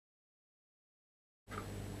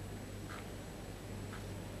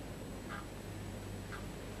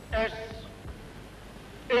Es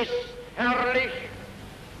ist herrlich,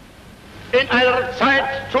 in einer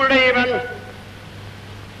Zeit zu leben,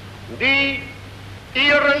 die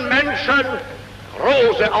ihren Menschen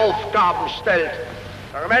große Aufgaben stellt.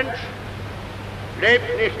 Der Mensch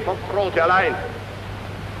lebt nicht vom Brot allein.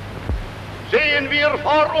 Sehen wir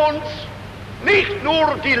vor uns nicht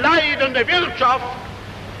nur die leidende Wirtschaft,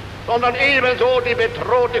 sondern ebenso die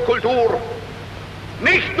bedrohte Kultur.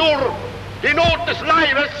 Nicht nur die Not des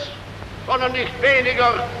Leibes, sondern nicht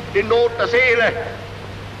weniger die Not der Seele.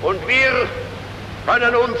 Und wir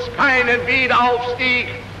können uns keinen Wiederaufstieg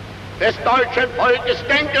des deutschen Volkes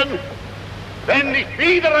denken, wenn nicht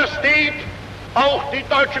wieder steht auch die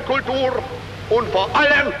deutsche Kultur und vor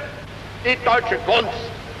allem die deutsche Kunst.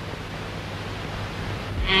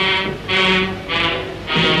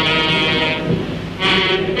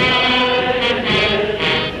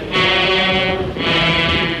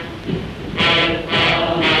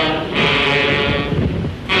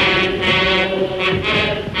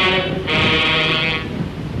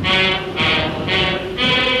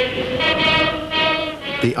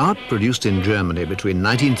 The art produced in Germany between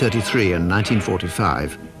 1933 and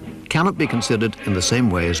 1945 cannot be considered in the same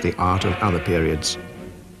way as the art of other periods.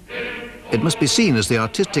 It must be seen as the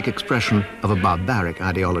artistic expression of a barbaric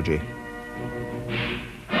ideology.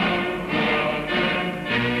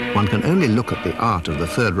 One can only look at the art of the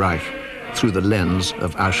Third Reich through the lens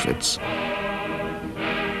of Auschwitz.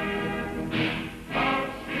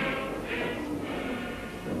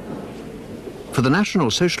 For the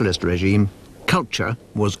National Socialist regime, culture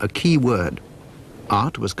was a key word.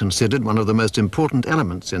 Art was considered one of the most important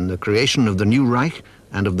elements in the creation of the new Reich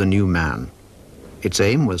and of the new man. Its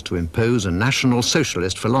aim was to impose a National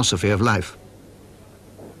Socialist philosophy of life.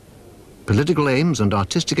 Political aims and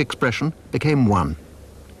artistic expression became one.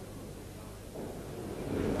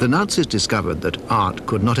 The Nazis discovered that art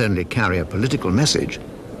could not only carry a political message,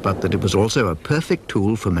 but that it was also a perfect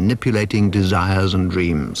tool for manipulating desires and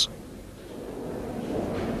dreams.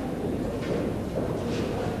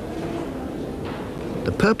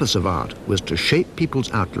 The purpose of art was to shape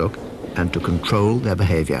people's outlook and to control their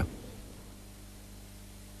behavior.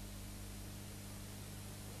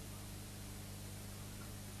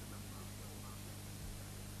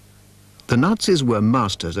 The Nazis were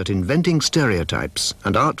masters at inventing stereotypes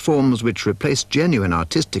and art forms which replaced genuine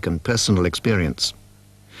artistic and personal experience.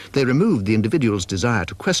 They removed the individual's desire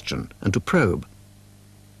to question and to probe.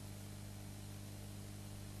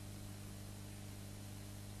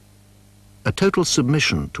 A total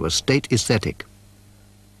submission to a state aesthetic.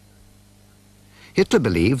 Hitler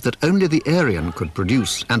believed that only the Aryan could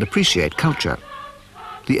produce and appreciate culture.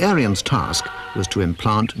 The Aryan's task was to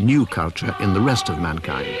implant new culture in the rest of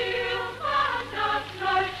mankind.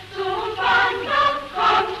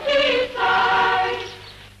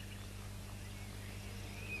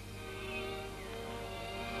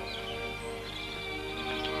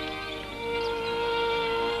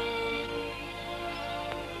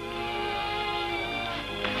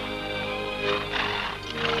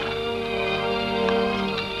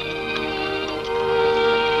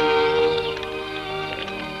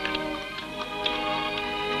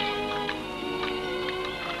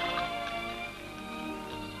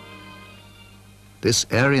 This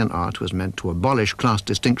Aryan art was meant to abolish class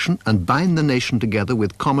distinction and bind the nation together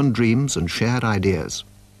with common dreams and shared ideas.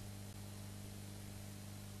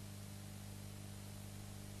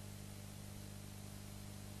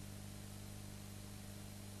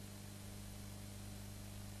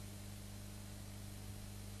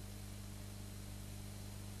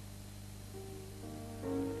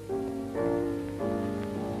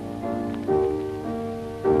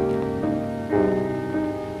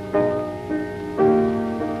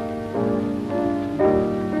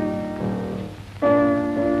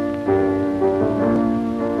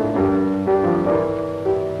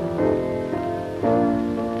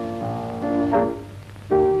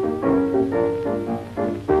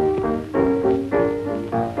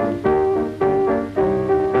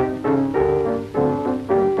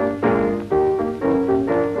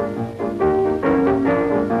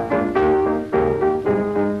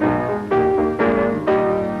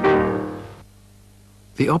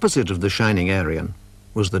 The opposite of the shining Aryan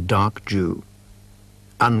was the dark Jew,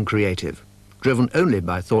 uncreative, driven only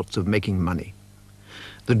by thoughts of making money.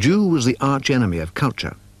 The Jew was the arch-enemy of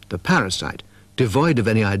culture, the parasite, devoid of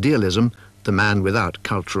any idealism, the man without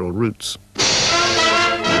cultural roots.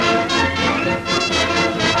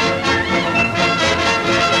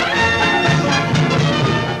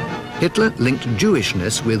 Hitler linked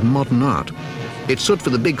Jewishness with modern art. It stood for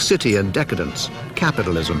the big city and decadence,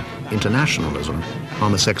 capitalism, internationalism,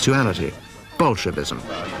 homosexuality, Bolshevism.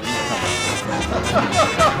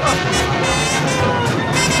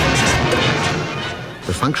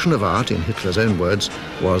 The function of art, in Hitler's own words,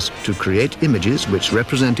 was to create images which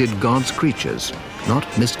represented God's creatures, not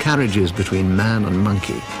miscarriages between man and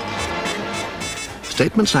monkey.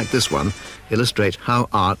 Statements like this one illustrate how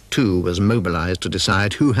art too was mobilized to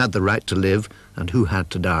decide who had the right to live and who had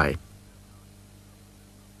to die.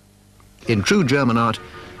 In true German art,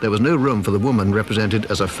 there was no room for the woman represented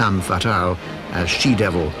as a femme fatale, as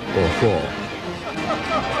she-devil or whore.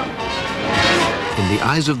 In the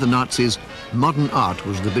eyes of the Nazis, modern art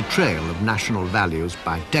was the betrayal of national values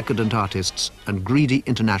by decadent artists and greedy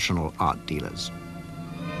international art dealers.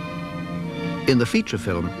 In the feature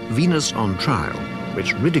film Venus on Trial,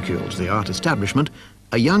 which ridicules the art establishment,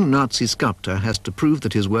 a young Nazi sculptor has to prove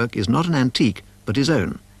that his work is not an antique, but his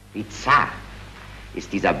own. Wie zart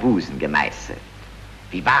ist dieser Busen gemeißelt.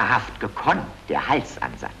 Wie wahrhaft gekonnt der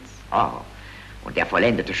Halsansatz. Oh, und der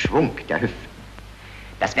vollendete Schwung der Hüften.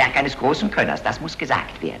 Das Werk eines großen Könners, das muss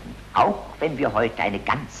gesagt werden. Auch wenn wir heute eine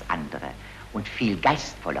ganz andere und viel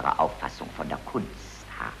geistvollere Auffassung von der Kunst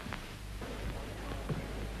haben.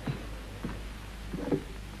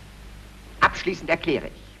 Abschließend erkläre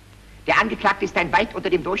ich, der Angeklagte ist ein weit unter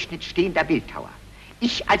dem Durchschnitt stehender Bildhauer.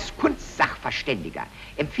 Ich als Kunstsachverständiger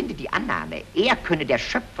empfinde die Annahme, er könne der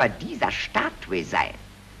Schöpfer dieser Statue sein,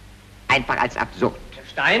 einfach als absurd. Der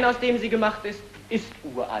Stein, aus dem sie gemacht ist, ist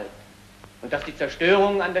uralt. Und dass die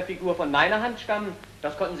Zerstörungen an der Figur von meiner Hand stammen,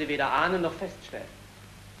 das konnten sie weder ahnen noch feststellen.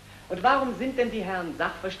 Und warum sind denn die Herren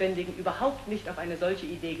Sachverständigen überhaupt nicht auf eine solche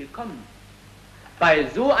Idee gekommen? Weil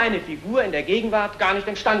so eine Figur in der Gegenwart gar nicht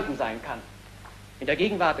entstanden sein kann. In der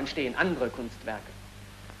Gegenwart entstehen andere Kunstwerke.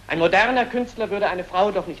 Ein moderner Künstler würde eine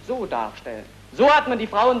Frau doch nicht so darstellen. So hat man die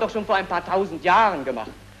Frauen doch schon vor ein paar tausend Jahren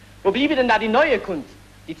gemacht. Wo bliebe denn da die neue Kunst,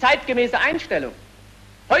 die zeitgemäße Einstellung?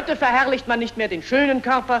 Heute verherrlicht man nicht mehr den schönen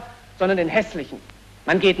Körper, sondern den hässlichen.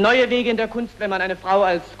 Man geht neue Wege in der Kunst, wenn man eine Frau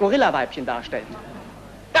als Gorillaweibchen darstellt.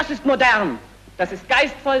 Das ist modern, das ist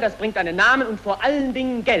geistvoll, das bringt einen Namen und vor allen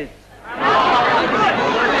Dingen Geld.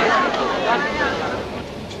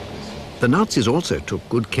 The Nazis also took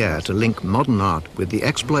good care to link modern art with the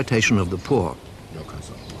exploitation of the poor.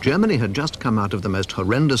 Germany had just come out of the most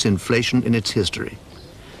horrendous inflation in its history.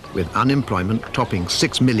 With unemployment topping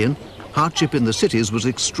 6 million, hardship in the cities was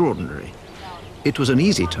extraordinary. It was an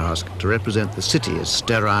easy task to represent the city as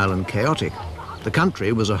sterile and chaotic. The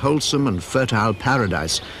country was a wholesome and fertile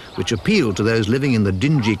paradise, which appealed to those living in the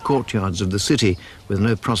dingy courtyards of the city with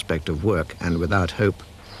no prospect of work and without hope.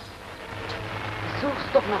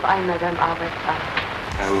 Such's doch noch einmal dein Arbeitsamt.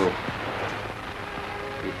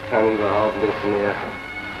 Ich kann überhaupt nicht mehr.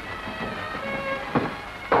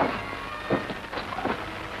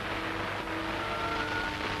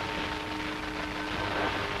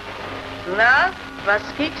 Na, was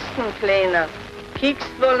kiekst denn, Kleiner? Kiekst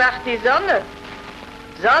wohl nach die Sonne?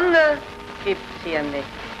 Sonne gibt's hier nicht.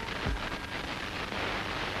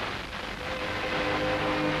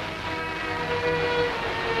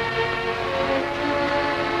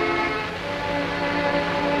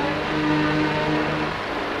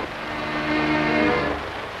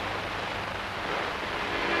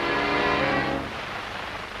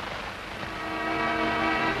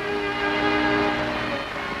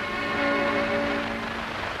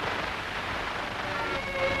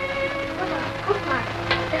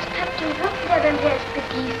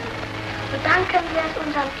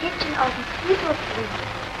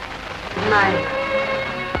 Nein,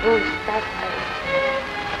 wo ist das alles?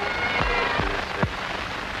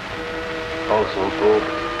 Haus und Hof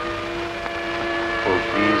und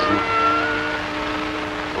Wiesen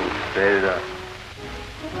und Felder.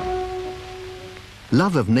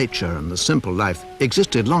 Love of nature and the simple life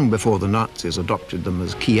existed long before the Nazis adopted them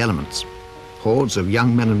as key elements. Hordes of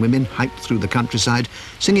young men and women hiked through the countryside,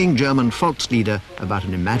 singing German Volkslieder about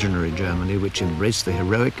an imaginary Germany which embraced the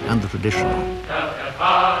heroic and the traditional.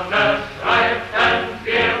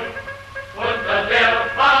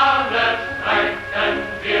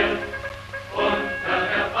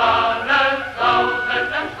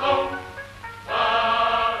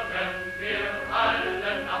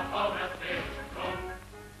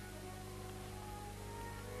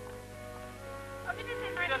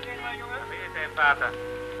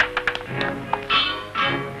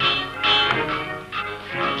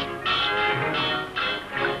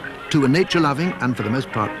 To a nature-loving and for the most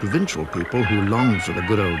part provincial people who longed for the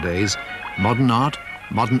good old days, modern art,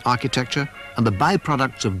 modern architecture and the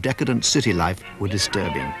byproducts of decadent city life were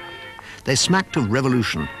disturbing. They smacked of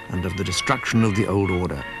revolution and of the destruction of the old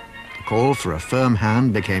order. The call for a firm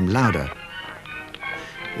hand became louder.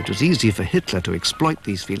 It was easy for Hitler to exploit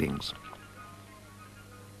these feelings.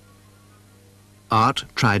 Art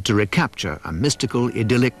tried to recapture a mystical,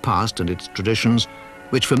 idyllic past and its traditions,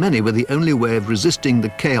 which for many were the only way of resisting the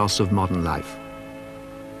chaos of modern life.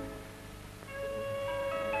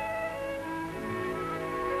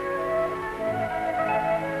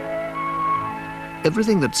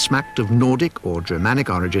 Everything that smacked of Nordic or Germanic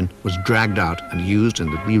origin was dragged out and used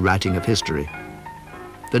in the rewriting of history.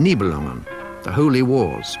 The Nibelungen, the Holy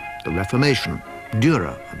Wars, the Reformation,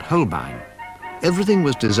 Dürer and Holbein. Everything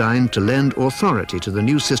was designed to lend authority to the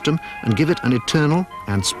new system and give it an eternal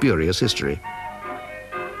and spurious history.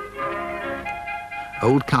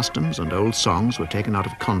 Old customs and old songs were taken out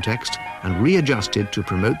of context and readjusted to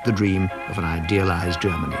promote the dream of an idealized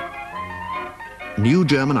Germany. New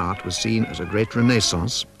German art was seen as a great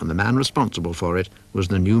renaissance, and the man responsible for it was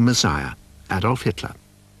the new Messiah, Adolf Hitler.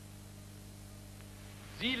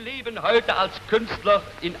 Sie leben heute als Künstler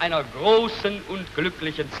in einer großen und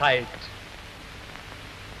glücklichen Zeit.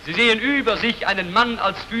 Sie sehen über sich einen Mann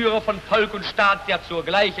als Führer von Volk und Staat, der zur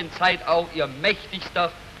gleichen Zeit auch ihr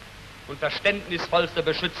mächtigster und verständnisvollster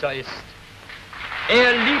Beschützer ist.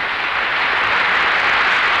 Er liebt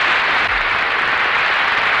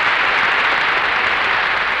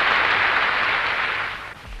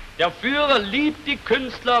Der Führer liebt die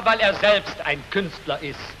Künstler, weil er selbst ein Künstler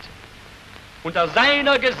ist. Unter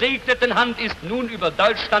seiner gesegneten Hand ist nun über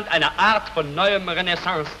Deutschland eine Art von neuem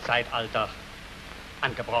Renaissance-Zeitalter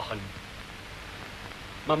angebrochen.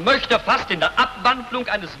 Man möchte fast in der Abwandlung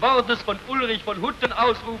eines Wortes von Ulrich von Hutten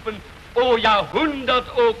ausrufen: O Jahrhundert,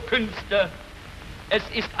 o Künste, es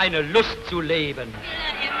ist eine Lust zu leben.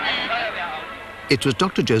 It was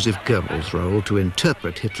Dr. Joseph Goebbels' role to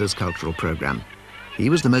interpret Hitler's cultural program. He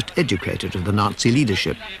was the most educated of the Nazi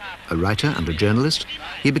leadership. A writer and a journalist,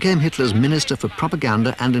 he became Hitler's Minister for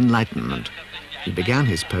Propaganda and Enlightenment. He began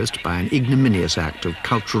his post by an ignominious act of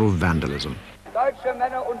cultural vandalism. Deutsche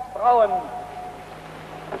Männer und Frauen,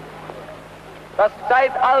 das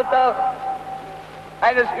Zeitalter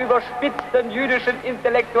eines überspitzten jüdischen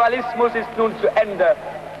Intellektualismus ist nun zu Ende.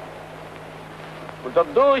 Und der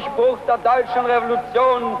Durchbruch der deutschen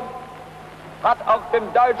Revolution hat auf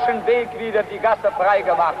dem deutschen Weg wieder die Gasse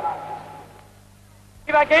freigemacht.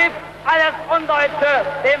 Übergebt alles Undeutsche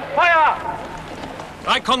dem Feuer!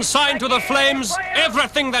 I consign to the flames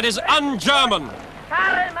everything that is un-German.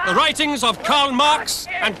 The writings of Karl Marx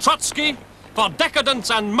and Trotsky for decadence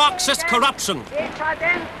and Marxist corruption.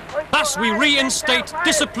 Thus we reinstate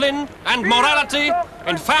discipline and morality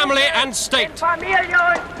in family and state.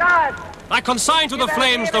 I consign to the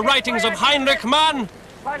flames the writings of Heinrich Mann,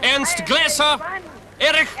 Ernst Gläser,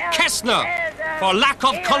 Erich Kästner for lack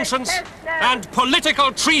of conscience and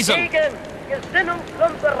political treason.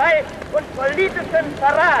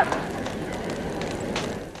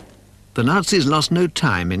 The Nazis lost no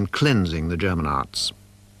time in cleansing the German arts.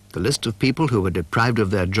 The list of people who were deprived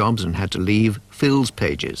of their jobs and had to leave fills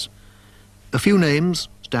pages. A few names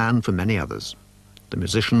stand for many others. The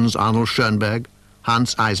musicians Arnold Schoenberg,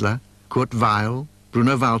 Hans Eisler, Kurt Weill,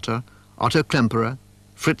 Bruno Walter, Otto Klemperer,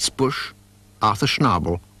 Fritz Busch, Arthur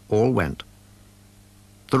Schnabel all went.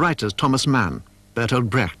 The writers Thomas Mann, Bertolt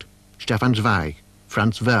Brecht, Stefan Zweig,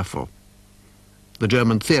 Franz Werfel. The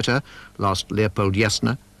German theatre lost Leopold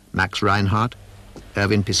Jessner, Max Reinhardt,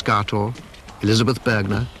 Erwin Piscator, Elizabeth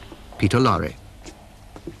Bergner, Peter Lorre.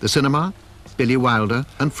 The cinema, Billy Wilder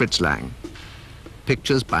and Fritz Lang.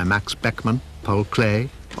 Pictures by Max Beckmann, Paul Klee,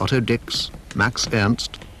 Otto Dix, Max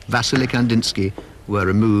Ernst, Wassily Kandinsky were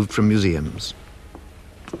removed from museums.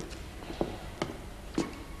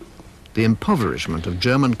 The impoverishment of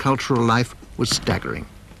German cultural life was staggering.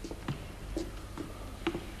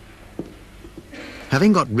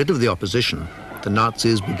 Having got rid of the opposition, the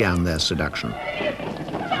Nazis began their seduction.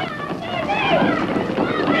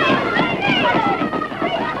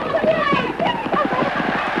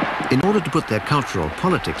 In order to put their cultural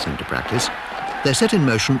politics into practice, they set in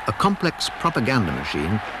motion a complex propaganda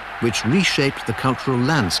machine which reshaped the cultural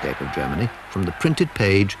landscape of Germany from the printed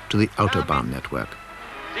page to the Autobahn network.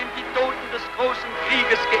 Sind die Toten des großen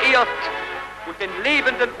Krieges geehrt und den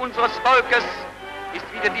Lebenden unseres Volkes ist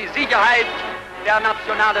wieder die Sicherheit der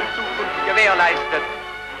nationalen Zukunft gewährleistet.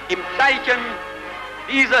 Im Zeichen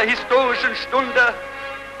dieser historischen Stunde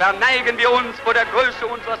verneigen wir uns vor der Größe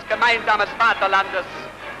unseres gemeinsamen Vaterlandes.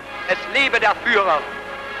 Es lebe der Führer!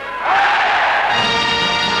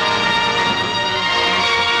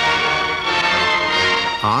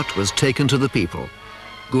 Art was taken to the people.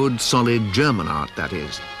 Good, solid German art, that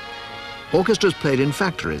is. Orchestras played in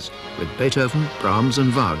factories, with Beethoven, Brahms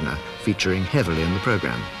and Wagner featuring heavily in the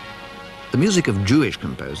program. The music of Jewish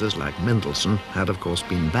composers like Mendelssohn had, of course,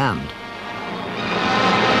 been banned.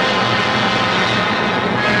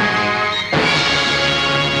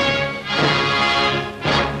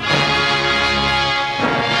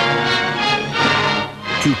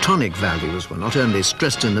 Teutonic values were not only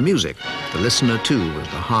stressed in the music, the listener too was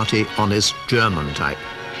the hearty, honest German type.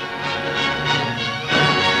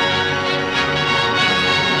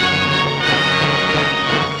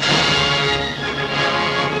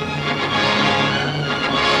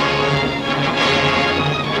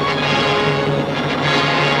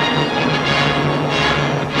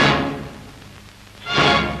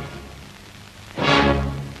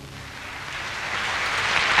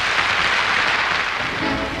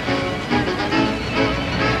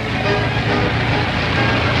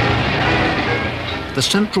 The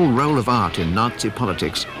central role of art in Nazi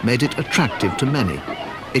politics made it attractive to many.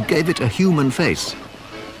 It gave it a human face.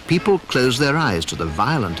 People closed their eyes to the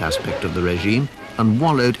violent aspect of the regime and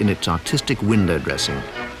wallowed in its artistic window dressing,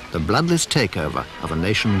 the bloodless takeover of a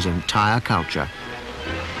nation's entire culture.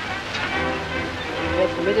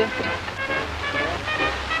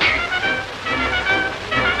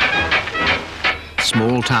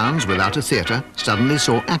 Small towns without a theatre suddenly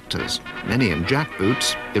saw actors, many in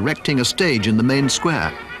jackboots, erecting a stage in the main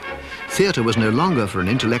square. Theatre was no longer for an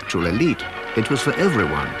intellectual elite, it was for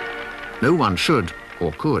everyone. No one should,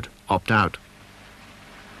 or could, opt out.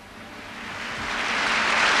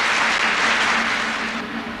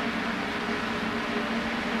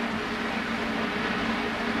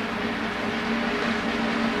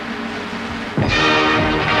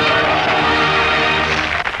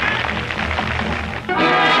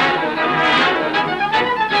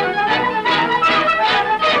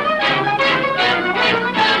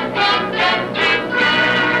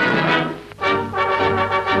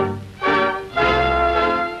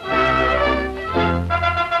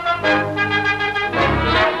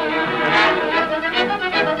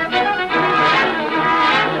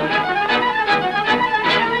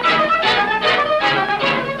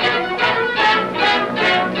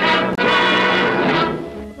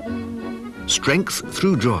 Strength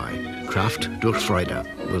through joy, Kraft durch Freude,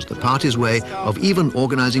 was the party's way of even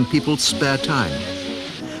organizing people's spare time.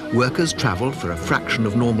 Workers traveled for a fraction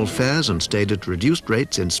of normal fares and stayed at reduced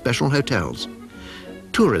rates in special hotels.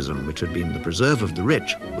 Tourism, which had been the preserve of the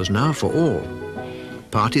rich, was now for all.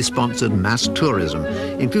 Party-sponsored mass tourism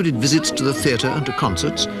included visits to the theatre and to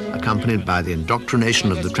concerts, accompanied by the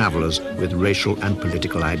indoctrination of the travelers with racial and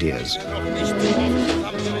political ideas.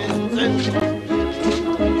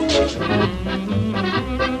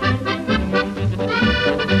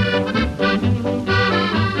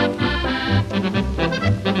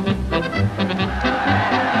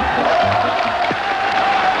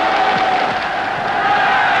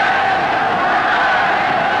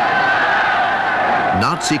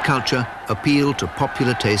 Nazi culture appealed to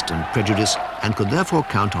popular taste and prejudice and could therefore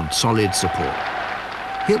count on solid support.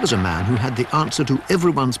 Here was a man who had the answer to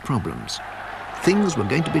everyone's problems. Things were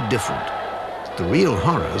going to be different. The real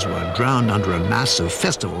horrors were drowned under a mass of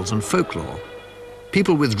festivals and folklore.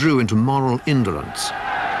 People withdrew into moral indolence.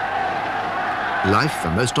 Life,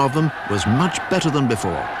 for most of them, was much better than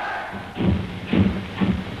before.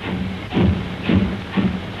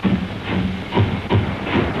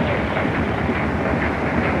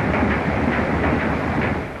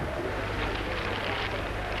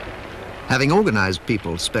 Having organized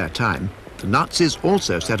people's spare time, the Nazis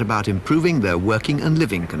also set about improving their working and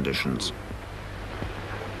living conditions.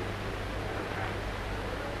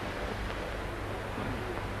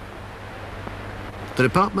 The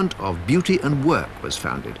Department of Beauty and Work was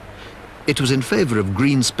founded. It was in favor of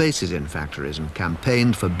green spaces in factories and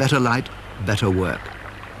campaigned for better light, better work.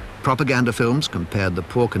 Propaganda films compared the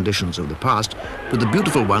poor conditions of the past with the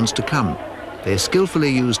beautiful ones to come. They skillfully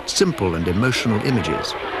used simple and emotional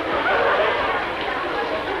images.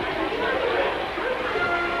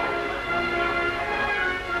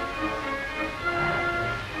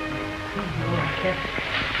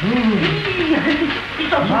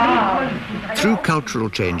 Through cultural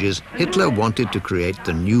changes, Hitler wanted to create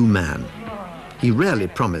the new man. He rarely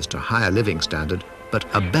promised a higher living standard, but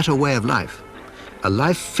a better way of life. A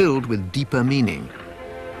life filled with deeper meaning.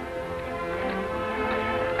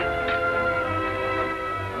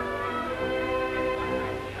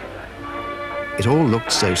 It all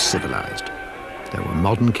looked so civilized. There were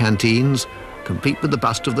modern canteens, complete with the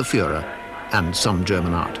bust of the Führer, and some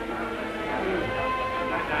German art.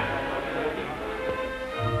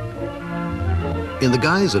 In the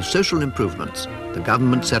guise of social improvements, the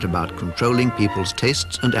government set about controlling people's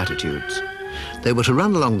tastes and attitudes. They were to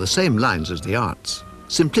run along the same lines as the arts.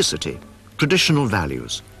 Simplicity, traditional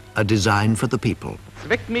values, a design for the people.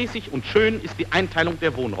 Zweckmäßig und schön ist die Einteilung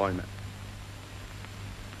der Wohnräume.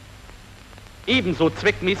 ebenso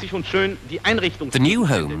zweckmäßig und schön die Einrichtung. The new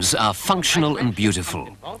homes are functional and beautiful.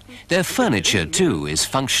 Their furniture, too, is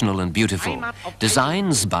functional and beautiful.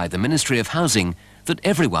 Designs by the Ministry of Housing that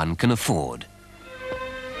everyone can afford.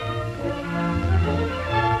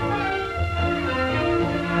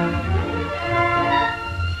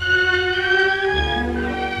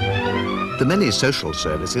 The many social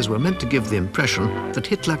services were meant to give the impression that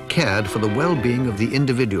Hitler cared for the well-being of the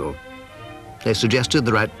individual. They suggested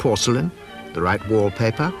the right porcelain, the right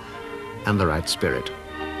wallpaper, and the right spirit.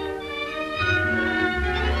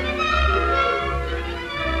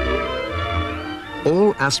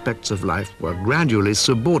 All aspects of life were gradually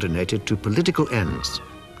subordinated to political ends.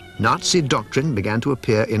 Nazi doctrine began to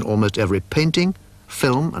appear in almost every painting,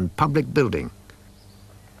 film, and public building.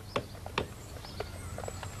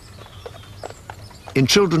 In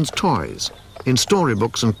children's toys, in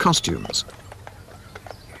storybooks and costumes,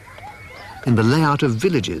 in the layout of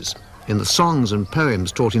villages, in the songs and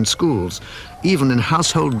poems taught in schools, even in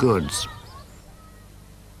household goods.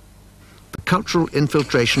 The cultural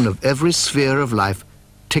infiltration of every sphere of life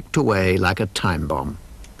ticked away like a time bomb.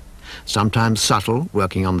 Sometimes subtle,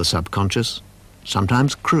 working on the subconscious,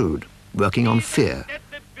 sometimes crude, working on fear.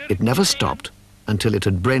 It never stopped until it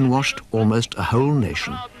had brainwashed almost a whole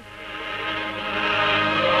nation.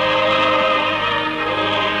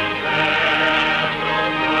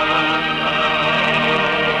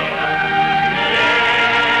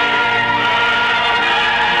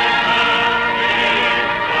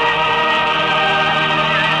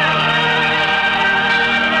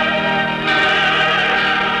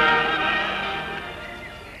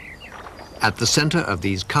 At the center of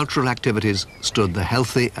these cultural activities stood the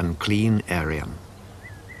healthy and clean Aryan.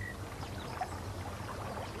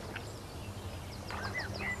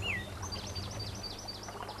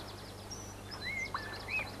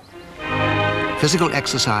 Physical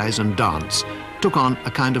exercise and dance took on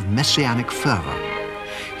a kind of messianic fervor.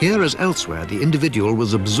 Here as elsewhere, the individual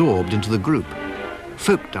was absorbed into the group.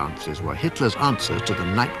 Folk dances were Hitler's answers to the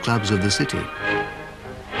nightclubs of the city.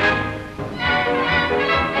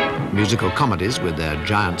 Musical comedies, with their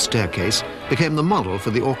giant staircase, became the model for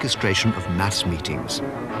the orchestration of mass meetings.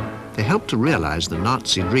 They helped to realize the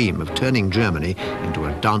Nazi dream of turning Germany into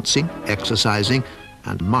a dancing, exercising,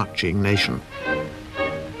 and marching nation.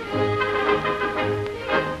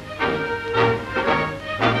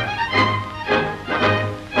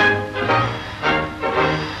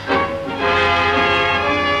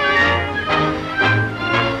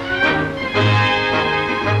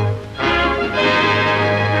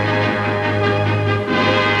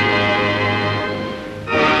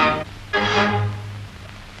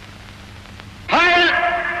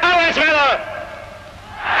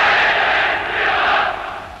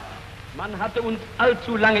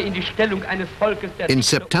 In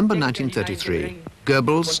September 1933,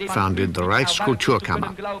 Goebbels founded the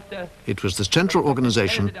Reichskulturkammer. It was the central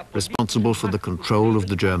organization responsible for the control of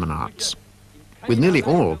the German arts. With nearly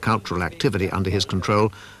all cultural activity under his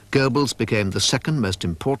control, Goebbels became the second most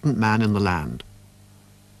important man in the land.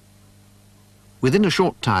 Within a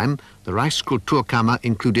short time, the Reichskulturkammer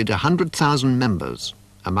included 100,000 members,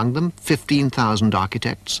 among them 15,000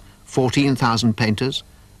 architects, 14,000 painters,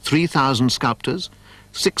 3,000 sculptors,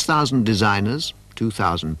 6,000 designers,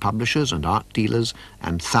 2,000 publishers and art dealers,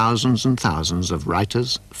 and thousands and thousands of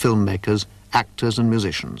writers, filmmakers, actors and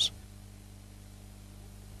musicians.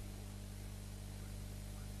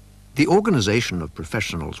 The organization of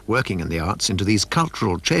professionals working in the arts into these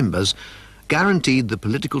cultural chambers guaranteed the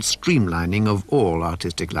political streamlining of all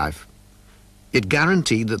artistic life. It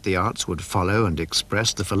guaranteed that the arts would follow and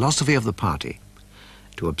express the philosophy of the party.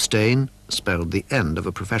 To abstain spelled the end of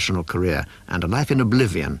a professional career and a life in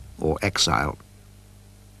oblivion or exile.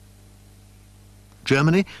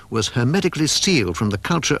 Germany was hermetically sealed from the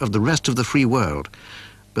culture of the rest of the free world,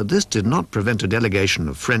 but this did not prevent a delegation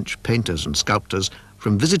of French painters and sculptors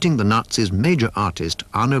from visiting the Nazis' major artist,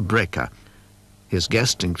 Arno Breker. His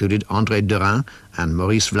guests included André Derain and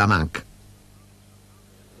Maurice Vlaminck.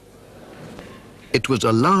 It was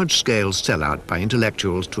a large-scale sellout by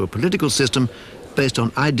intellectuals to a political system based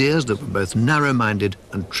on ideas that were both narrow-minded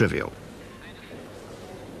and trivial.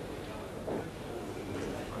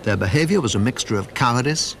 Their behavior was a mixture of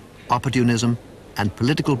cowardice, opportunism, and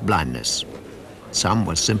political blindness. Some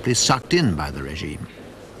were simply sucked in by the regime.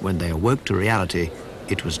 When they awoke to reality,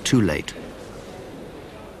 it was too late.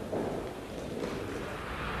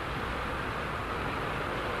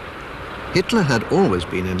 Hitler had always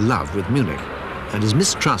been in love with Munich, and his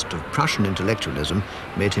mistrust of Prussian intellectualism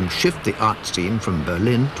made him shift the art scene from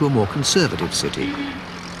Berlin to a more conservative city.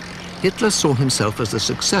 Hitler saw himself as the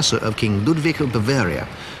successor of King Ludwig of Bavaria,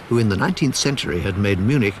 who in the 19th century had made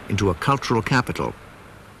Munich into a cultural capital.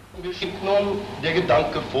 Mir liegt nun der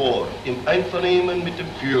Gedanke vor, im Einvernehmen mit dem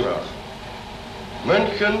Führer,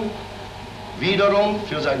 München wiederum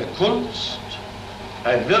für seine Kunst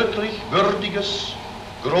ein wirklich würdiges,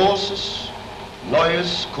 großes,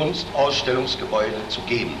 neues Kunstausstellungsgebäude zu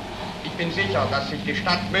geben. Ich bin sicher, dass sich die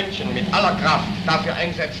Stadt München mit aller Kraft dafür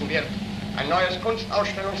einsetzen wird, ein neues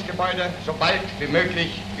Kunstausstellungsgebäude so bald wie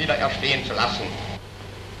möglich wieder erstehen zu lassen.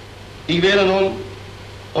 Ich werde nun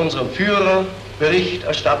unserem Führer Bericht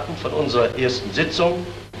erstatten von unserer ersten Sitzung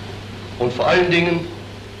und vor allen Dingen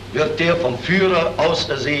wird der vom Führer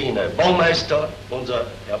ausersehene Baumeister, unser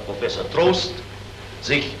Herr Professor Trost,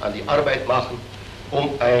 sich an die Arbeit machen, um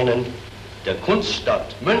einen der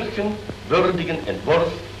Kunststadt München würdigen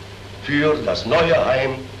Entwurf für das neue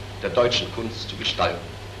Heim der deutschen Kunst zu gestalten.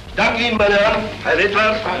 Ich danke Ihnen, meine Herren. Herr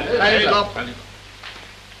Hitler. Herr Hitler.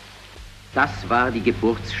 Das war die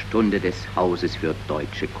Geburtsstunde des Hauses für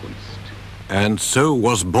deutsche Kunst. And so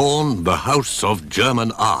was born the House of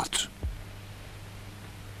German Art.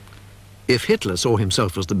 If Hitler saw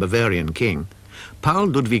himself as the Bavarian king, Paul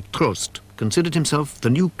Ludwig Trost considered himself the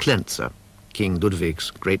new Cleanser, King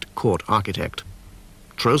Ludwig's great court architect.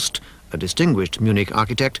 Trost, a distinguished Munich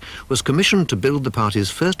architect, was commissioned to build the party's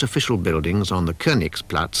first official buildings on the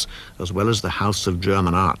Königsplatz, as well as the House of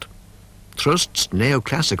German Art. Trost's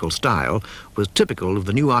neoclassical style was typical of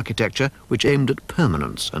the new architecture which aimed at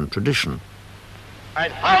permanence and tradition.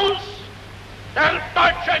 Ein Haus der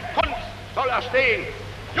deutschen Kunst soll erstehen.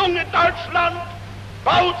 Junge Deutschland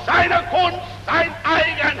baut seiner Kunst sein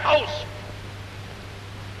eigen Haus.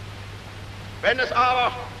 Wenn es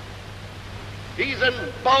aber diesen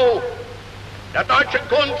Bau der deutschen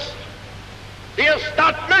Kunst der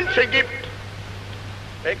Stadt München gibt,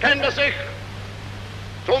 bekennt er sich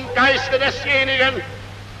zum Geiste desjenigen,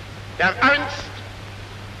 der einst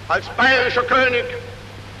als bayerischer König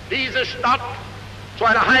diese Stadt zu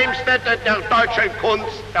einer Heimstätte der deutschen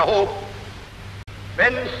Kunst erhob.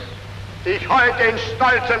 Wenn ich heute in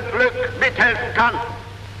stolzem Glück mithelfen kann,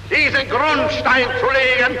 diesen Grundstein zu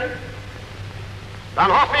legen, dann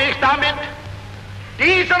hoffe ich damit,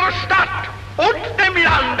 dieser Stadt und dem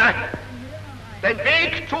Lande den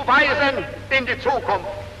Weg zu weisen in die Zukunft.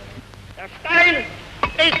 Der Stein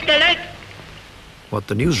ist gelegt. What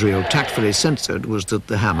the newsreel tactfully censored was that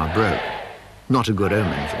the hammer broke. Not a good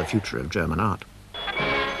omen for the future of German art.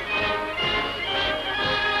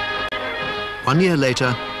 1 year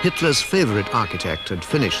later, Hitler's favorite architect had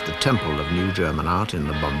finished the temple of new German art in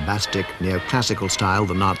the bombastic, neoclassical style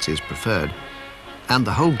the Nazis preferred, and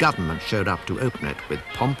the whole government showed up to open it with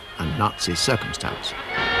pomp and Nazi circumstance.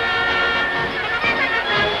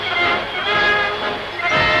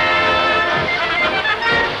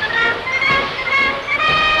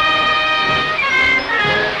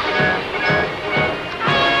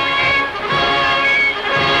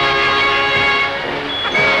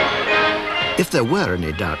 If there were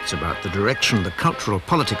any doubts about the direction the cultural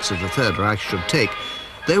politics of the Third Reich should take,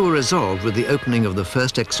 they were resolved with the opening of the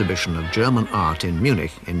first exhibition of German art in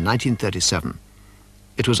Munich in 1937.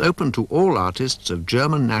 It was open to all artists of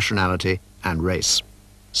German nationality and race.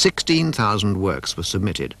 16,000 works were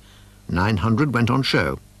submitted. 900 went on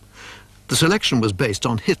show. The selection was based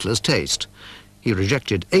on Hitler's taste. He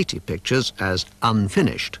rejected 80 pictures as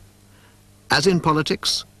unfinished. As in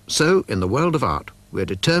politics, so in the world of art, we're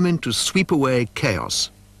determined to sweep away chaos.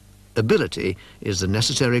 Ability is the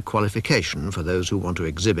necessary qualification for those who want to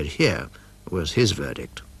exhibit here, was his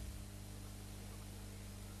verdict.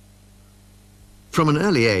 From an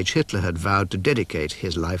early age, Hitler had vowed to dedicate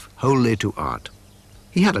his life wholly to art.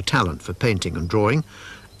 He had a talent for painting and drawing,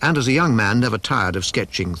 and as a young man never tired of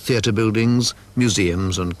sketching theatre buildings,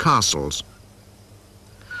 museums and castles.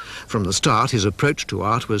 From the start, his approach to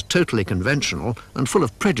art was totally conventional and full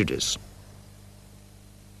of prejudice.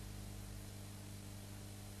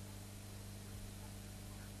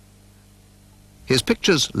 His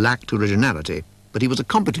pictures lacked originality, but he was a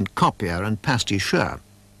competent copier and pasticheur.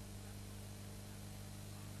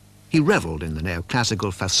 He revelled in the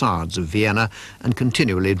neoclassical facades of Vienna and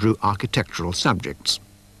continually drew architectural subjects.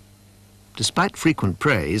 Despite frequent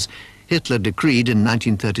praise, Hitler decreed in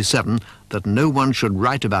 1937 that no one should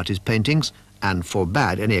write about his paintings and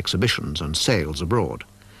forbade any exhibitions and sales abroad.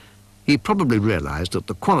 He probably realized that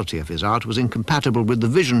the quality of his art was incompatible with the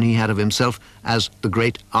vision he had of himself as the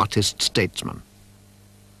great artist-statesman.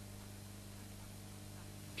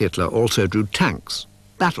 Hitler also drew tanks,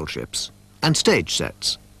 battleships, and stage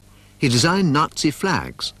sets. He designed Nazi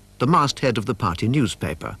flags, the masthead of the party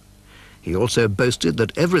newspaper. He also boasted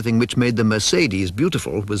that everything which made the Mercedes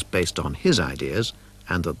beautiful was based on his ideas,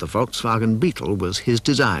 and that the Volkswagen Beetle was his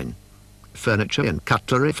design. Furniture and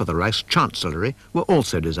cutlery for the Reichschancellery were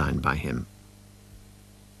also designed by him.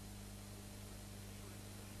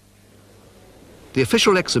 The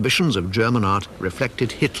official exhibitions of German art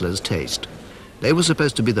reflected Hitler's taste. They were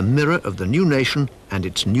supposed to be the mirror of the new nation and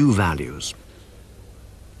its new values.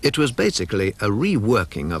 It was basically a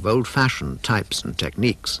reworking of old-fashioned types and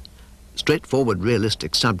techniques. Straightforward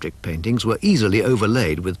realistic subject paintings were easily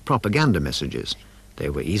overlaid with propaganda messages. They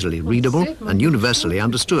were easily readable and universally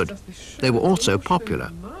understood. They were also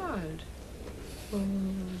popular.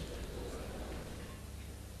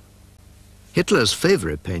 Hitler's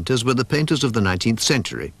favorite painters were the painters of the 19th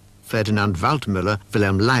century, Ferdinand Waldmüller,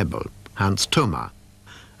 Wilhelm Leibl, Hans Thoma,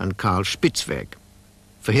 and Karl Spitzweg.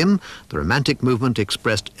 For him, the Romantic movement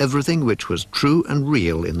expressed everything which was true and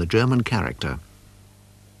real in the German character.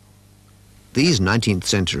 These 19th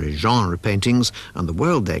century genre paintings and the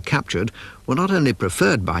world they captured were not only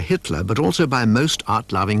preferred by Hitler, but also by most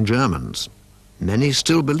art-loving Germans. Many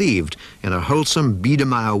still believed in a wholesome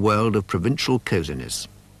Biedermeier world of provincial coziness.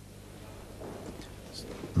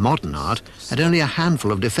 Modern art had only a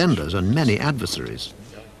handful of defenders and many adversaries.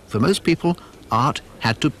 For most people, art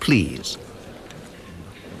had to please.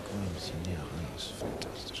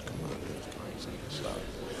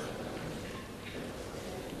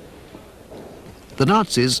 The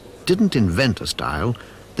Nazis didn't invent a style,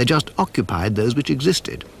 they just occupied those which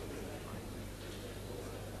existed.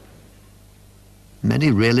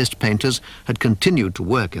 Many realist painters had continued to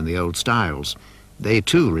work in the old styles. They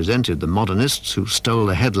too resented the modernists who stole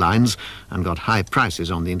the headlines and got high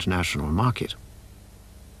prices on the international market.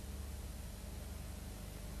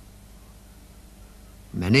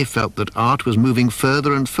 Many felt that art was moving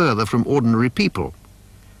further and further from ordinary people.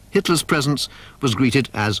 Hitler's presence was greeted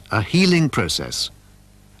as a healing process,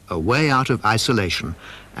 a way out of isolation,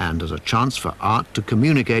 and as a chance for art to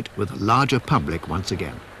communicate with a larger public once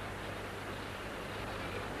again.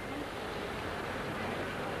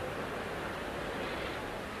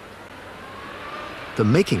 The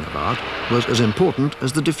making of art was as important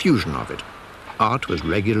as the diffusion of it. Art was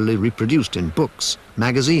regularly reproduced in books,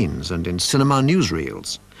 magazines, and in cinema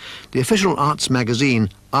newsreels. The official arts magazine,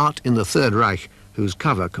 Art in the Third Reich, whose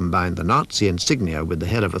cover combined the Nazi insignia with the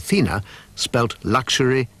head of Athena, spelt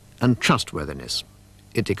luxury and trustworthiness.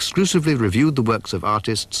 It exclusively reviewed the works of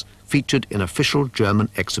artists featured in official German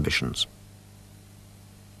exhibitions.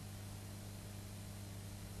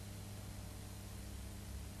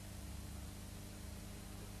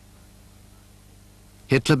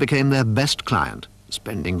 Hitler became their best client,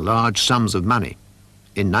 spending large sums of money.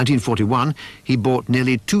 In 1941, he bought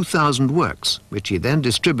nearly 2,000 works, which he then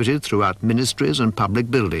distributed throughout ministries and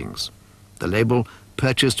public buildings. The label,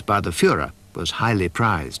 purchased by the Führer, was highly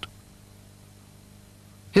prized.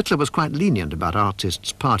 Hitler was quite lenient about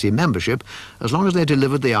artists' party membership as long as they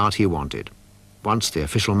delivered the art he wanted. Once the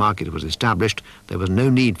official market was established, there was no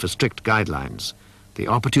need for strict guidelines. The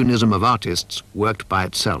opportunism of artists worked by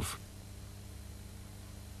itself.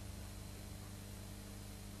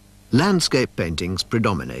 Landscape paintings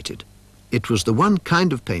predominated. It was the one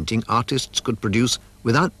kind of painting artists could produce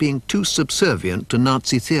without being too subservient to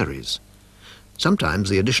Nazi theories. Sometimes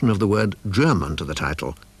the addition of the word German to the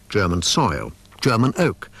title, German soil, German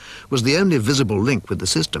oak, was the only visible link with the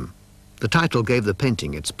system. The title gave the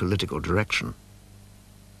painting its political direction.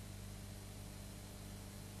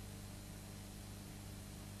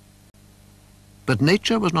 But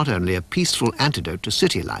nature was not only a peaceful antidote to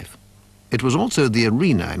city life. It was also the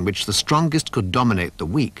arena in which the strongest could dominate the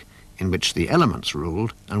weak, in which the elements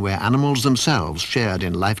ruled, and where animals themselves shared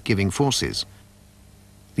in life-giving forces.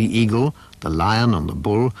 The eagle, the lion, and the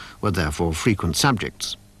bull were therefore frequent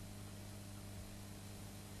subjects.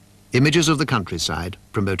 Images of the countryside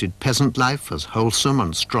promoted peasant life as wholesome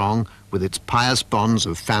and strong, with its pious bonds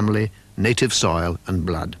of family, native soil, and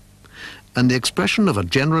blood. And the expression of a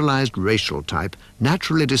generalized racial type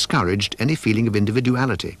naturally discouraged any feeling of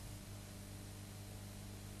individuality.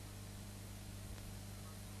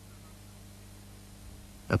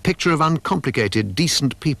 A picture of uncomplicated,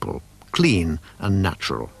 decent people, clean and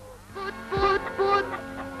natural.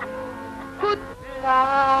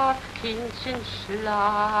 Schlaf, Kindchen,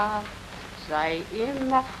 schlaf, sei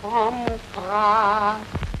immer fromm und brav.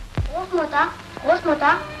 Großmutter,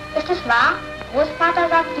 ist es wahr? Großvater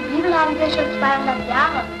sagt, die Bibel haben wir schon 200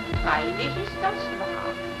 Jahre. Freilich ist das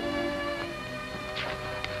wahr.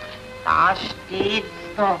 Da steht's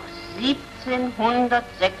doch,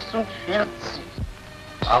 1746.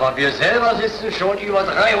 Aber wir selber sitzen schon über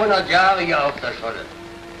 300 Jahre hier auf der Scholle.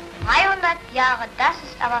 300 Jahre, das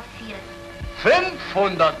ist aber viel.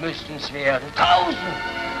 500 müssten es werden. 1000!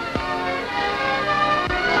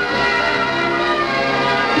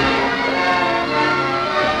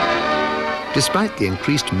 Despite the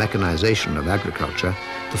increased mechanization of agriculture,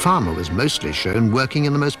 the farmer was mostly shown working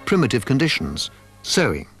in the most primitive conditions,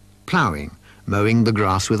 sowing, ploughing, mowing the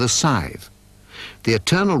grass with a scythe. The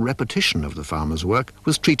eternal repetition of the farmer's work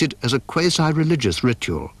was treated as a quasi-religious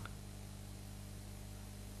ritual.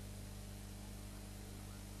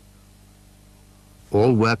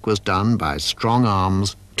 All work was done by strong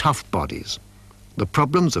arms, tough bodies. The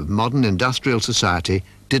problems of modern industrial society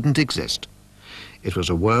didn't exist. It was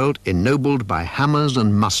a world ennobled by hammers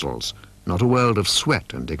and muscles, not a world of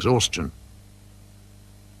sweat and exhaustion.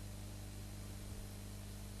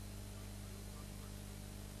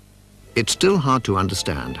 It's still hard to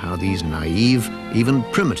understand how these naive, even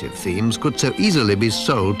primitive themes could so easily be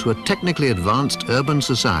sold to a technically advanced urban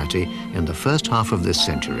society in the first half of this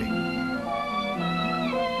century.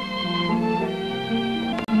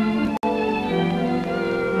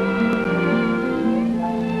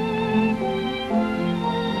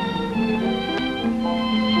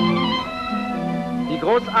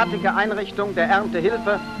 großartige Einrichtung der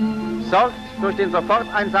Erntehilfe sorgt durch den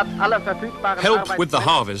Soforteinsatz aller verfügbaren Help with the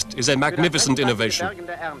harvest is a magnificent innovation.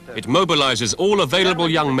 It mobilizes all available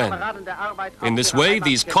young men. In this way,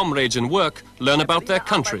 these comrades in work learn about their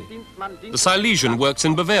country. The Silesian works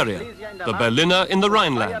in Bavaria, the Berliner in the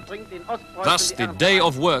Rhineland. Thus, the day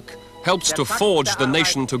of work helps to forge the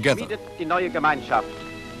nation together.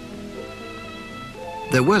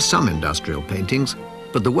 There were some industrial paintings,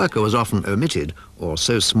 but the worker was often omitted or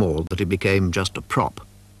so small that he became just a prop.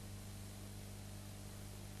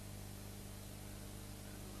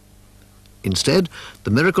 Instead,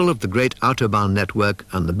 the miracle of the great Autobahn network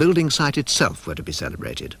and the building site itself were to be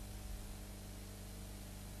celebrated.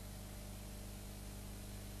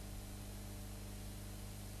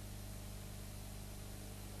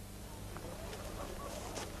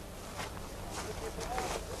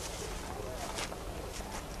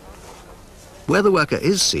 Where the worker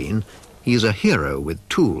is seen, he is a hero with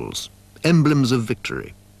tools, emblems of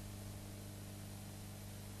victory.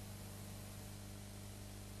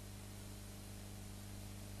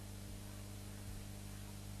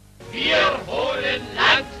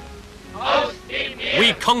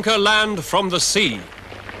 We conquer land from the sea.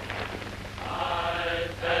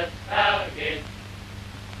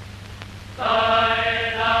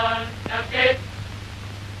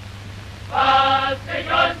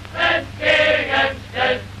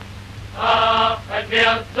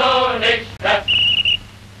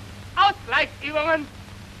 Ausgleichsübungen,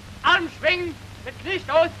 Arm schwingen, mit Licht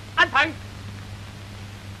aus, Anfang!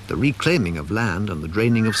 The reclaiming of land and the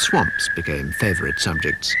draining of swamps became favorite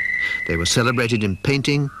subjects. They were celebrated in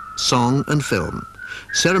painting, song and film,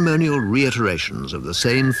 ceremonial reiterations of the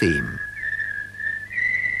same theme.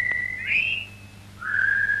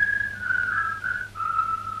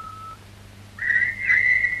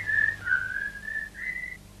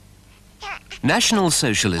 National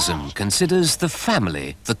Socialism considers the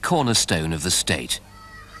family the cornerstone of the state.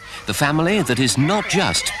 The family that is not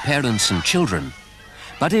just parents and children,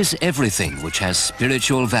 but is everything which has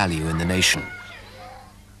spiritual value in the nation.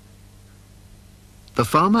 The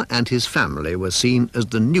farmer and his family were seen as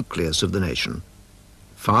the nucleus of the nation.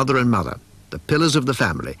 Father and mother, the pillars of the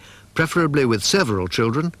family, preferably with several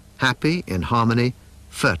children, happy, in harmony,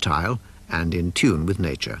 fertile, and in tune with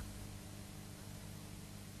nature.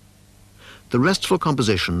 The restful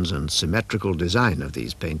compositions and symmetrical design of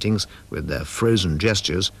these paintings, with their frozen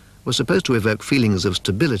gestures, were supposed to evoke feelings of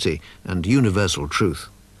stability and universal truth.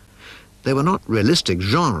 They were not realistic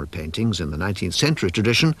genre paintings in the 19th century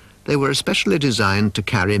tradition. They were especially designed to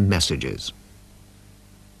carry messages.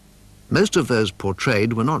 Most of those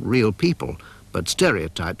portrayed were not real people, but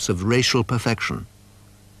stereotypes of racial perfection.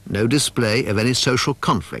 No display of any social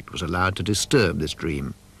conflict was allowed to disturb this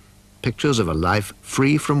dream. Pictures of a life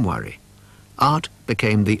free from worry. Art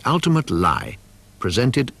became the ultimate lie,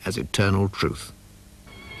 presented as eternal truth.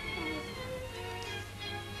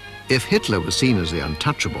 If Hitler was seen as the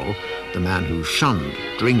untouchable, the man who shunned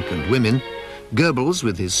drink and women, Goebbels,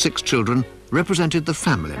 with his 6 children, represented the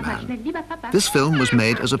family man. This film was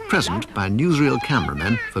made as a present by newsreel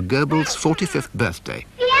cameramen for Goebbels' 45th birthday.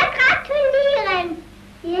 Wir gratulieren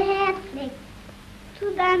dir herzlich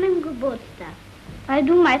zu deinem Geburtstag, weil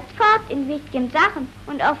du meist fort in wichtigen Sachen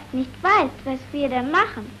und oft nicht weißt, was wir dann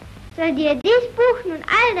machen. Soll dir dies Buch nun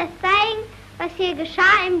all das zeigen, was hier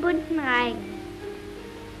geschah im bunten Reich.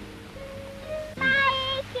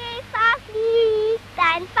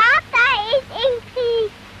 Dein Vater ist im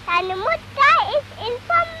Krieg, deine Mutter ist in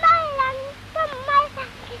Sommer.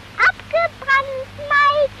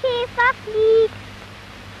 Käfer fliegt.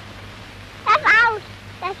 Das aus,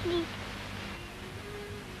 das liegt.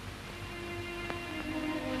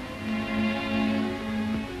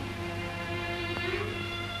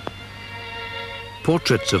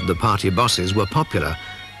 Portraits of the party bosses were popular.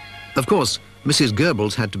 Of course, Mrs.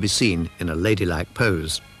 Goebbels had to be seen in a ladylike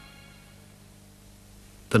pose.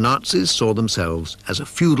 The Nazis saw themselves as a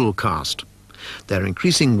feudal caste. Their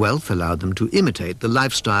increasing wealth allowed them to imitate the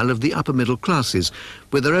lifestyle of the upper middle classes,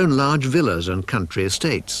 with their own large villas and country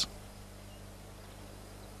estates.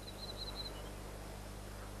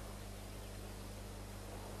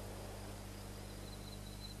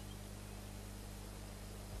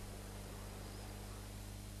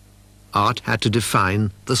 Art had to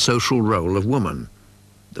define the social role of woman.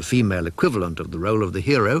 The female equivalent of the role of the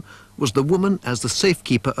hero was the woman as the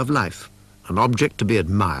safekeeper of life, an object to be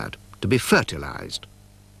admired, to be fertilized.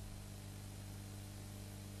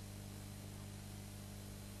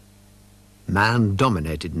 Man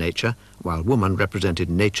dominated nature, while woman represented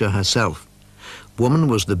nature herself. Woman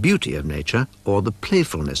was the beauty of nature, or the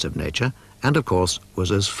playfulness of nature, and of course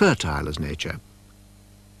was as fertile as nature.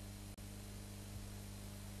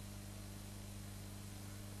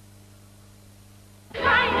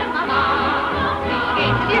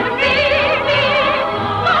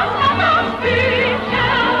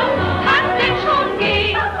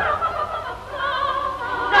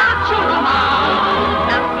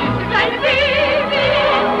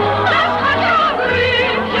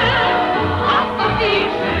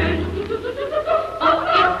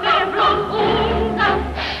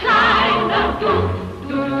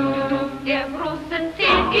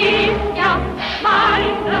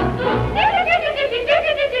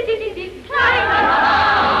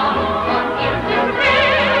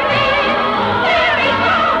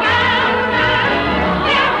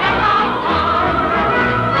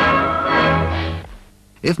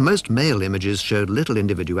 If most male images showed little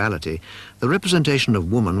individuality, the representation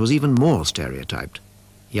of woman was even more stereotyped.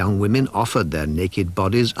 Young women offered their naked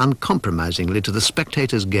bodies uncompromisingly to the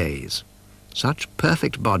spectator's gaze. Such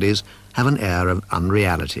perfect bodies have an air of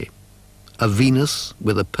unreality. A Venus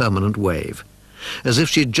with a permanent wave, as if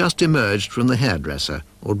she'd just emerged from the hairdresser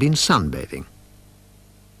or been sunbathing.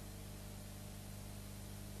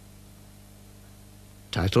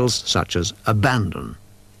 Titles such as Abandon,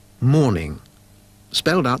 Mourning,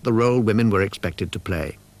 spelled out the role women were expected to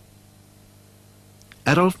play.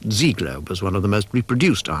 Adolf Ziegler was one of the most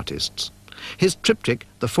reproduced artists. His triptych,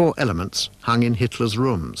 The Four Elements, hung in Hitler's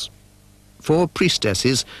rooms. 4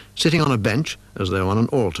 priestesses sitting on a bench as though on an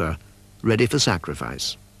altar, ready for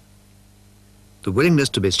sacrifice. The willingness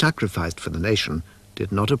to be sacrificed for the nation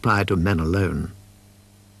did not apply to men alone.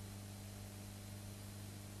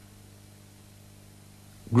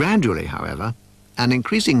 Gradually, however, an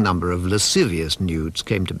increasing number of lascivious nudes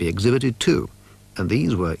came to be exhibited too, and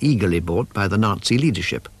these were eagerly bought by the Nazi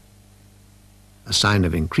leadership, a sign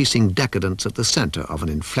of increasing decadence at the center of an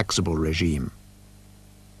inflexible regime.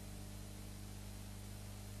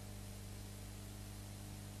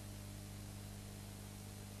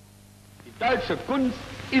 Die deutsche Kunst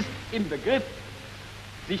ist im Begriff,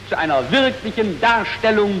 sich zu einer wirklichen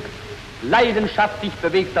Darstellung leidenschaftlich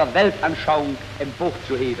bewegter Weltanschauung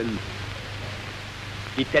emporzuheben.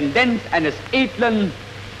 Die Tendenz eines edlen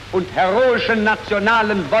und heroischen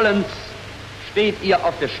nationalen Wollens steht ihr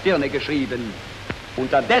auf der Stirne geschrieben.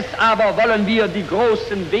 Unterdes aber wollen wir die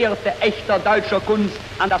großen Werte echter deutscher Kunst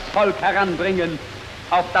an das Volk heranbringen,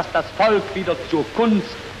 auf dass das Volk wieder zur Kunst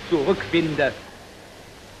zurückfinde.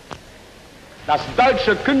 Das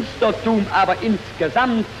deutsche Künstlertum aber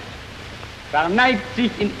insgesamt verneigt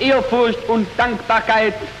sich in Ehrfurcht und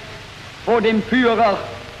Dankbarkeit vor dem Führer,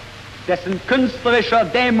 dessen künstlerischer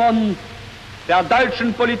Dämon der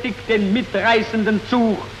deutschen Politik den mitreißenden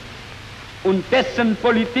Zug und dessen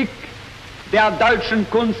Politik der deutschen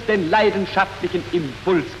Kunst den leidenschaftlichen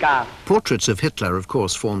Impuls gab. Portraits of Hitler, of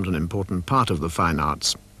course, formed an important part of the fine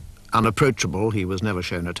arts. Unapproachable, he was never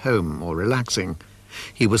shown at home or relaxing.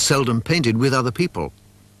 He was seldom painted with other people.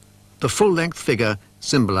 The full-length figure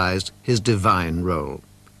symbolized his divine role.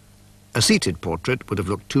 A seated portrait would have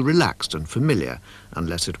looked too relaxed and familiar,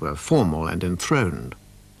 unless it were formal and enthroned.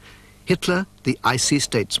 Hitler, the icy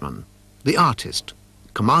statesman, the artist,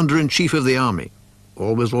 commander-in-chief of the army,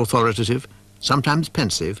 always authoritative, sometimes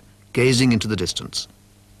pensive, gazing into the distance.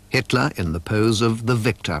 Hitler in the pose of the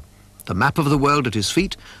victor, the map of the world at his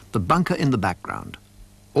feet, the bunker in the background.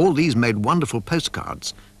 All these made wonderful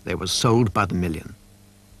postcards. They were sold by the million.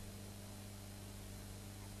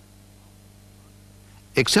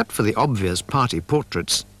 Except for the obvious party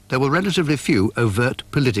portraits, there were relatively few overt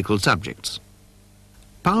political subjects.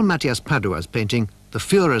 Paul Matthias Padua's painting the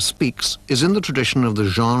Führer speaks is in the tradition of the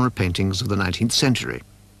genre paintings of the 19th century.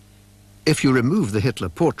 If you remove the Hitler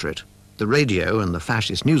portrait, the radio and the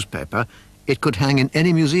fascist newspaper, it could hang in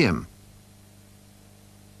any museum.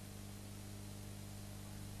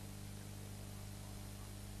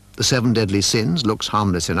 The Seven Deadly Sins looks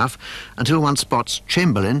harmless enough until one spots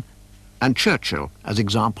Chamberlain and Churchill as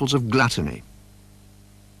examples of gluttony.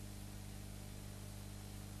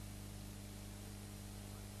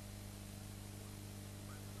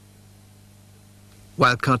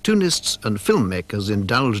 While cartoonists and filmmakers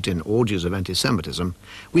indulged in orgies of anti-Semitism,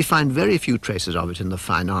 we find very few traces of it in the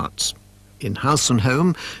fine arts. In House and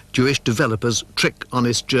Home, Jewish developers trick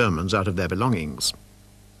honest Germans out of their belongings.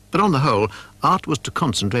 But on the whole, art was to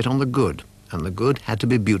concentrate on the good, and the good had to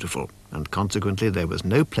be beautiful, and consequently there was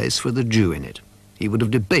no place for the Jew in it. He would have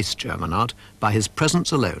debased German art by his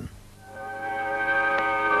presence alone.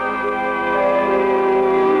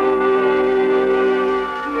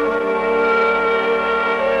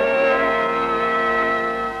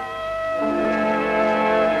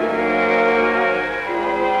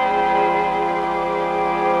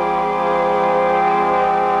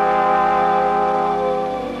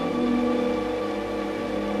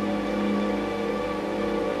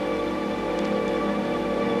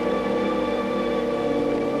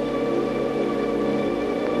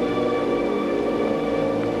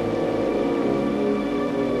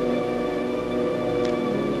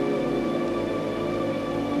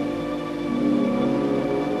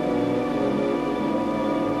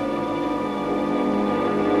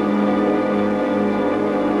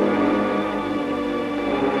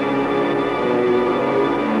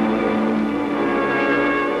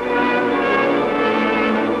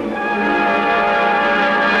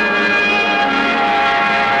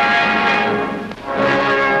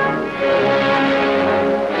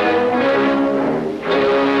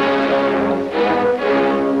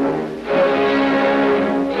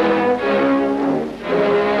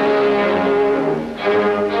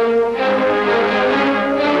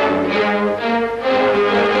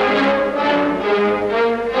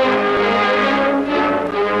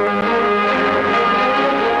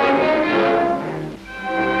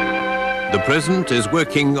 The present is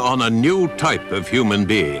working on a new type of human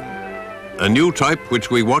being. A new type which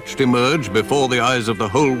we watched emerge before the eyes of the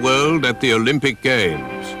whole world at the Olympic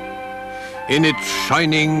Games. In its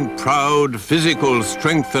shining, proud, physical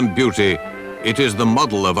strength and beauty, it is the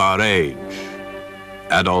model of our age.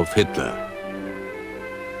 Adolf Hitler.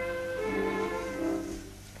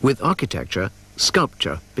 With architecture,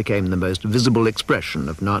 sculpture became the most visible expression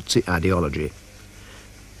of Nazi ideology.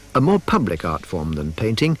 A more public art form than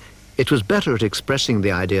painting, it was better at expressing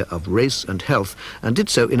the idea of race and health, and did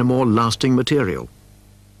so in a more lasting material.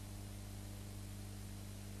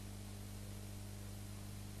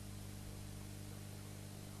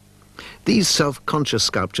 These self-conscious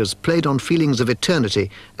sculptures played on feelings of eternity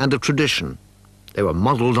and of tradition. They were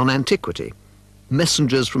modelled on antiquity.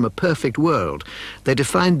 Messengers from a perfect world, they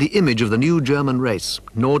defined the image of the new German race,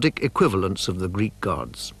 Nordic equivalents of the Greek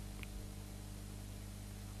gods.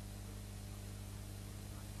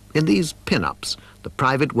 In these pin-ups, the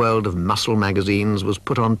private world of muscle magazines was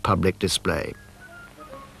put on public display.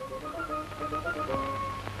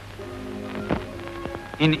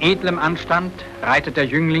 In edlem Anstand reitet der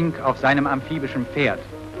Jüngling auf seinem amphibischen Pferd.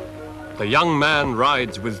 The young man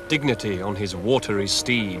rides with dignity on his watery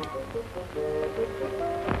steed.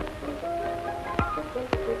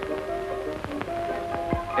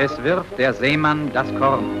 Es wirft der Seemann das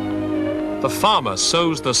Korn. The farmer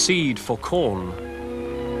sows the seed for corn.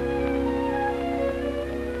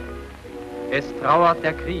 Es trauert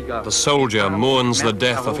der Krieger. The soldier mourns the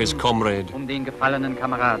death of his comrade. Den gefallenen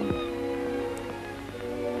Kameraden.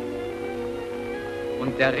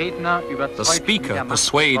 Und der Redner überzeugt The speaker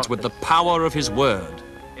persuades with the power of his word.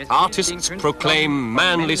 Artists proclaim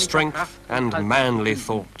manly strength and manly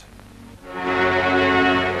thought.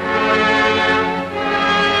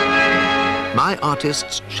 My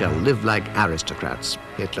artists shall live like aristocrats,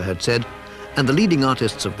 Hitler had said, and the leading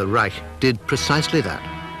artists of the Reich did precisely that.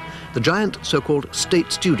 The giant so-called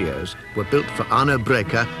state studios were built for Arno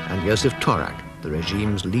Breker and Josef Torak, the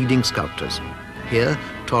regime's leading sculptors. Here,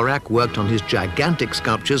 Torak worked on his gigantic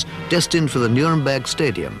sculptures destined for the Nuremberg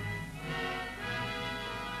Stadium.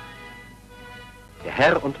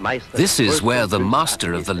 This is where the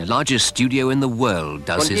master of the largest studio in the world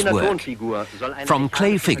does his work. From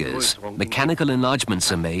clay figures, mechanical enlargements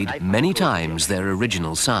are made many times their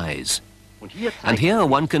original size. And here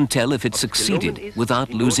one can tell if it succeeded without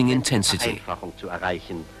losing intensity.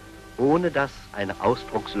 Ohne dass eine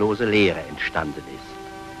ausdruckslose Leere entstanden ist.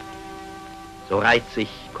 So reiht sich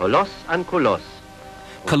Koloss an Koloss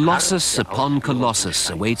Colossus upon colossus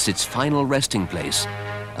awaits its final resting place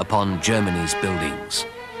upon Germany's buildings.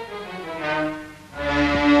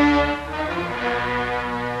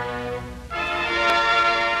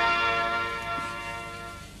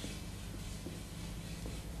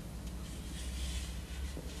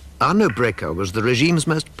 Arno Breker was the regime's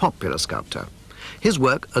most popular sculptor. His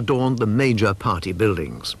work adorned the major party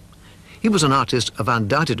buildings. He was an artist of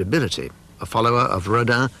undoubted ability, a follower of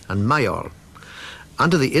Rodin and Mayol.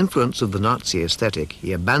 Under the influence of the Nazi aesthetic,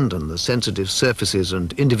 he abandoned the sensitive surfaces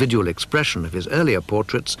and individual expression of his earlier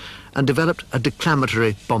portraits and developed a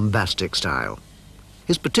declamatory, bombastic style.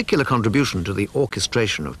 His particular contribution to the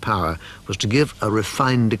orchestration of power was to give a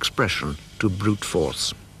refined expression to brute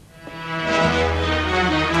force.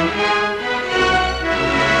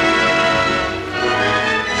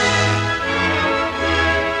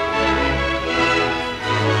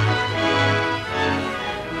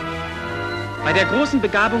 Bei der großen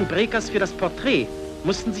Begabung Brekers für das Porträt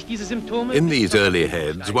mussten sich diese Symptome... In these early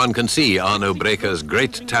heads, one can see Arno Breker's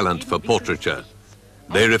great talent for portraiture.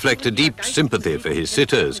 They reflect a deep sympathy for his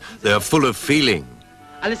sitters. They are full of feeling.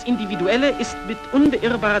 Alles Individuelle ist mit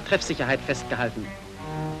unbeirrbarer Treffsicherheit festgehalten.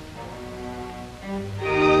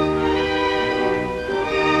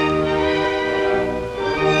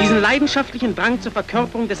 Diesen leidenschaftlichen Drang zur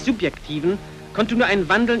Verkörperung des Subjektiven konnte nur ein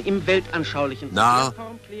Wandeln im Weltanschaulichen. Now,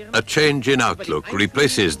 a change in outlook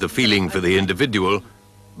replaces the feeling for the individual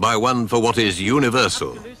by one for what is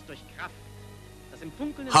universal.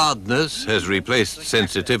 Hardness has replaced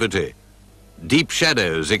sensitivity. Deep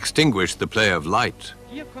shadows extinguish the play of light.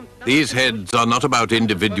 These heads are not about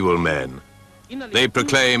individual men. They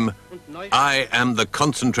proclaim, I am the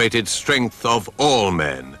concentrated strength of all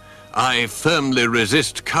men. I firmly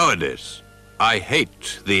resist cowardice. I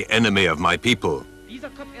hate the enemy of my people.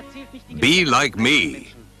 Be like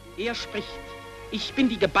me.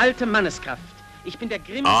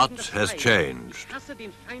 Art has changed.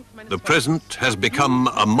 The present has become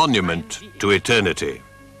a monument to eternity.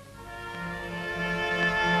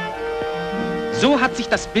 So hat sich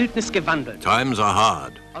das Bildnis gewandelt. Times are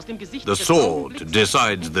hard. The sword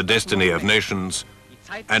decides the destiny of nations,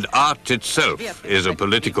 and art itself is a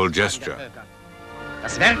political gesture.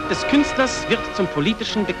 Das Werk des Künstlers wird zum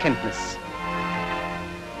politischen Bekenntnis.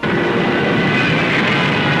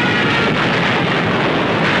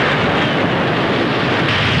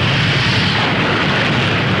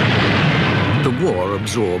 The war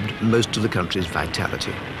absorbed most of the country's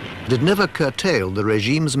vitality. But it never curtailed the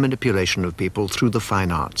regime's manipulation of people through the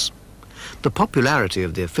fine arts. The popularity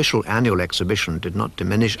of the official annual exhibition did not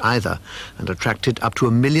diminish either and attracted up to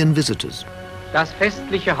 1 million visitors. Das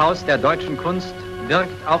festliche Haus der deutschen Kunst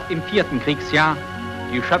wirkt auch im 4. Kriegsjahr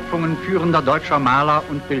die Schöpfungen führender deutscher Maler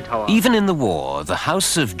und Bildhauer. Even in the war, the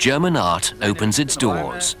House of German Art opens its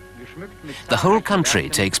doors. The whole country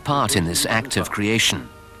takes part in this act of creation.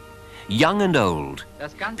 Young and old,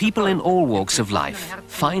 people in all walks of life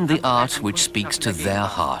find the art which speaks to their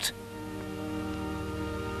heart.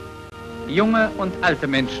 Junge und alte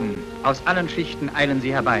Menschen aus allen Schichten eilen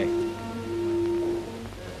sie herbei.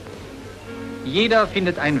 Jeder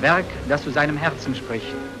findet ein Werk, das zu seinem Herzen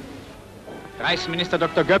spricht. Reichsminister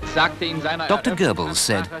Dr. Goebbels sagte in seiner Dr. Goebbels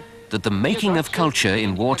said that the making of culture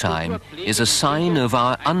in wartime is a sign of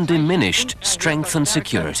our undiminished strength and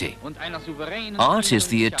security. Art is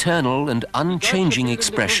the eternal and unchanging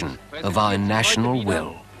expression of our national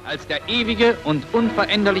will. Als der ewige und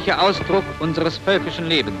unveränderliche Ausdruck unseres völkischen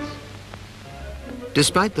Lebens.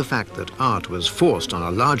 Despite the fact that art was forced on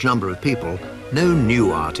a large number of people, no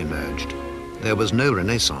new art emerged. There was no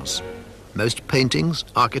Renaissance. Most paintings,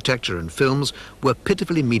 architecture and films were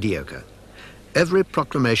pitifully mediocre. Every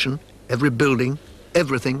proclamation, every building,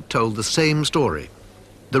 everything told the same story.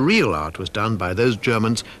 The real art was done by those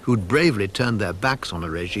Germans who'd bravely turned their backs on a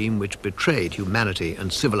regime which betrayed humanity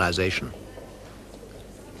and civilization.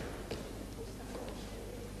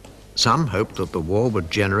 Some hoped that the war would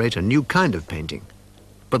generate a new kind of painting.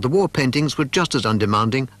 But the war paintings were just as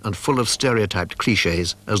undemanding and full of stereotyped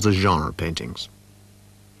clichés as the genre paintings.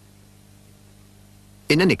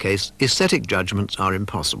 In any case, aesthetic judgments are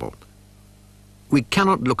impossible. We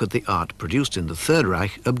cannot look at the art produced in the Third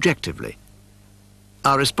Reich objectively.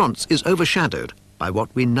 Our response is overshadowed by what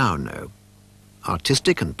we now know.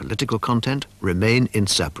 Artistic and political content remain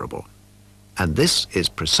inseparable. And this is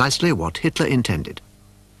precisely what Hitler intended.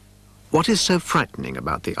 What is so frightening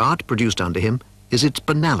about the art produced under him is its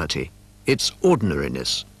banality, its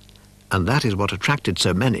ordinariness. And that is what attracted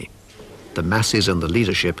so many. The masses and the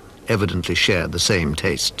leadership evidently shared the same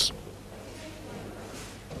tastes.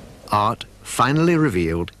 Art finally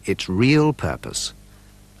revealed its real purpose,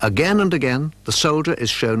 Again and again, the soldier is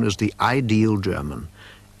shown as the ideal German.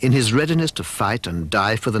 In his readiness to fight and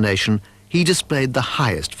die for the nation, he displayed the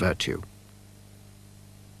highest virtue.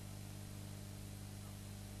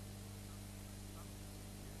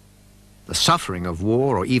 The suffering of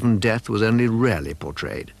war or even death was only rarely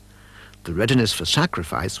portrayed. The readiness for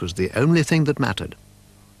sacrifice was the only thing that mattered.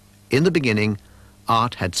 In the beginning,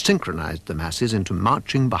 art had synchronized the masses into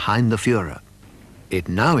marching behind the Führer. It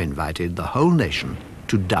now invited the whole nation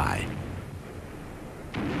to die.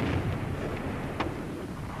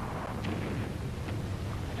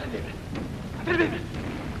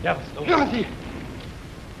 Ja, was ist los? Hören Sie!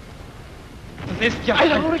 Das ist ja...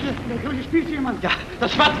 Alter, ruhig, in der Kirche spielt jemand. Ja,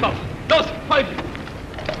 das Schwarzbauch. Los, folgt!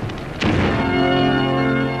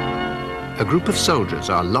 A group of soldiers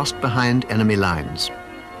are lost behind enemy lines.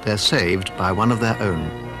 They're saved by one of their own.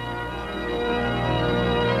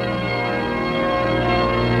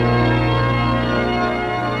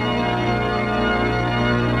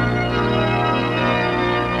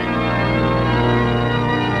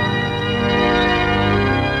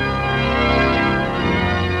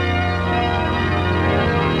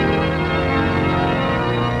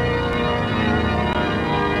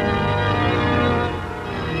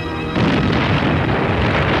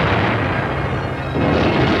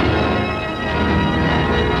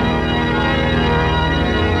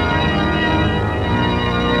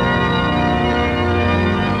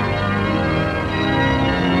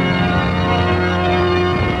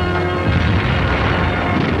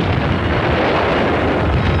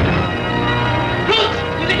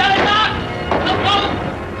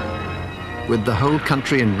 With the whole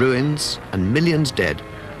country in ruins and millions dead,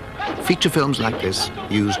 feature films like this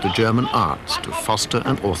used the German arts to foster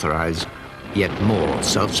and authorize yet more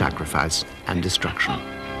self-sacrifice and destruction.